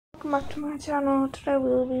welcome back to my channel. Today we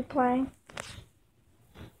will be playing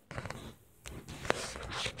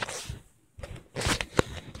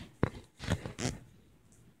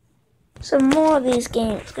some more of these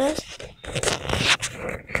games, guys.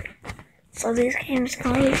 So these games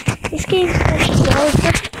are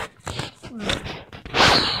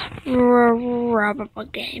rubber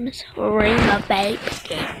games, rainbow games.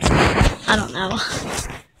 I don't know.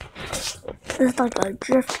 It's like a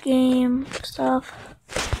drift game stuff.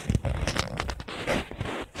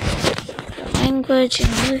 Language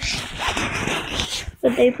English,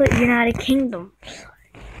 but they put United Kingdom.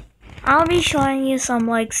 I'll be showing you some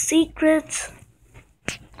like secrets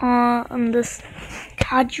on this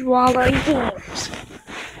hajwala games.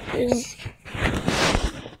 This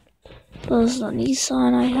is the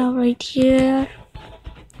Nissan I have right here.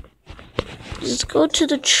 Just go to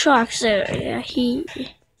the trucks area.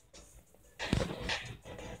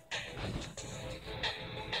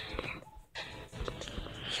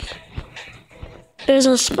 There's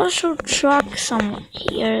a special truck somewhere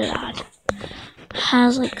here that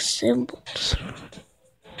has like symbols.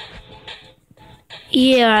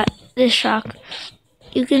 Yeah, this truck.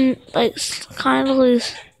 You can like kind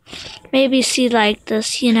of maybe see like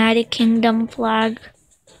this United Kingdom flag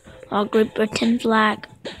or Great Britain flag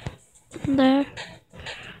there.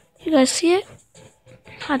 You guys see it?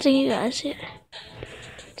 I think you guys see it.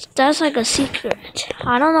 That's like a secret.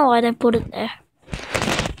 I don't know why they put it there.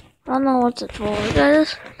 I don't know what it's for,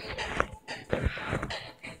 guys.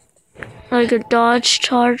 Like a Dodge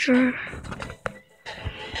Charger.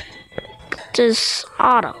 This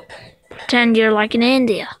auto. Pretend you're like in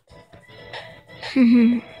India.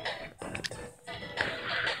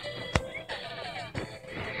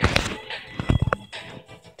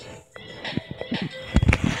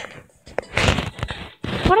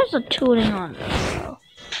 What is the tooling on this though?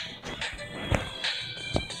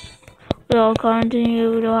 We'll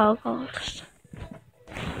continue to our coast.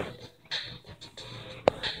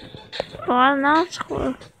 Well, that's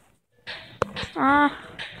cool.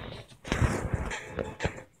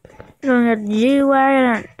 Doing a G-Wagon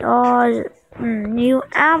and Dodge new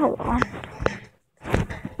Avalon.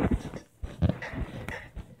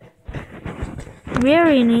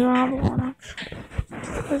 Very new Avalon, actually.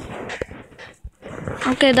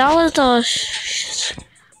 Okay, that was the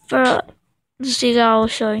for the seagull I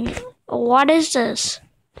was showing you. What is this?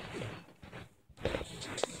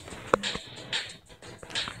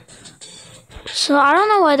 So I don't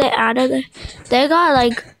know why they added it. They got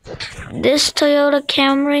like this Toyota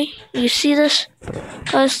Camry. You see this?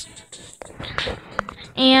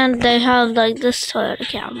 And they have like this Toyota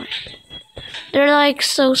Camry. They're like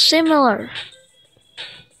so similar.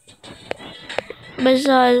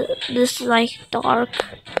 Besides, this is like dark,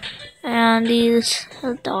 and these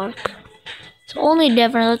are dark. It's only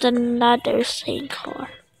different than that they're the same car.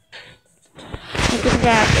 Look at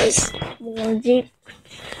that, this Jeep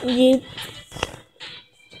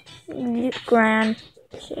Grand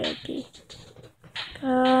Cherokee.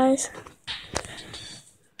 Guys,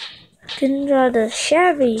 you can drive the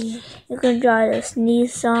Chevy. You can drive this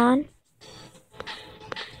Nissan.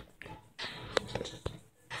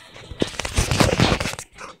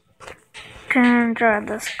 You can drive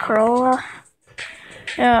this Corolla.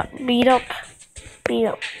 Yeah, beat up.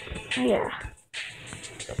 Yeah.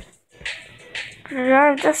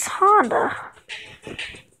 Drive this Honda.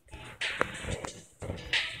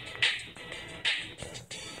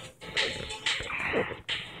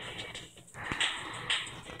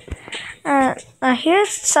 Here's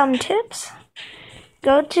some tips.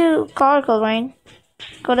 Go to car coloring.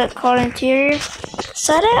 Go to car interior.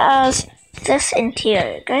 Set it as this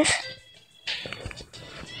interior, guys.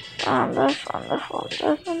 This one.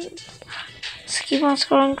 Just keep on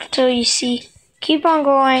scrolling till you see. Keep on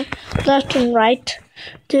going left and right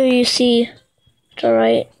till you see the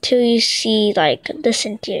right. Till you see like this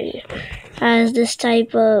interior has this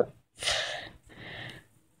type of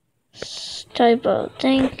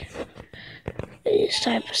thing. These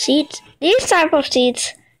type of seats.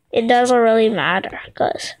 It doesn't really matter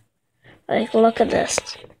because, like, look at this.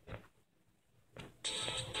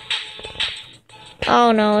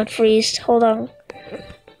 Oh no, it freezed. Hold on.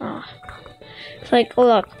 Oh. It's like,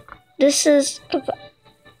 look, this is.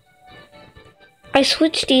 I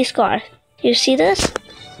switched these cars. You see this?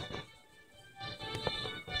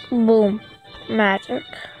 Boom, magic.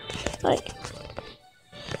 Like.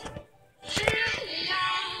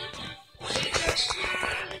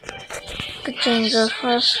 Could change this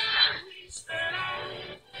first.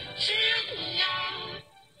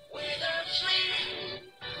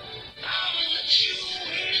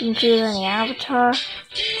 You can choose any avatar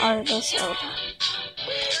or this avatar.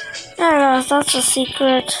 guys, that's a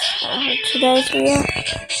secret of today's video.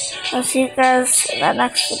 I'll see you guys in the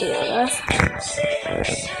next video, guys.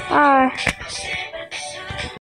 Bye.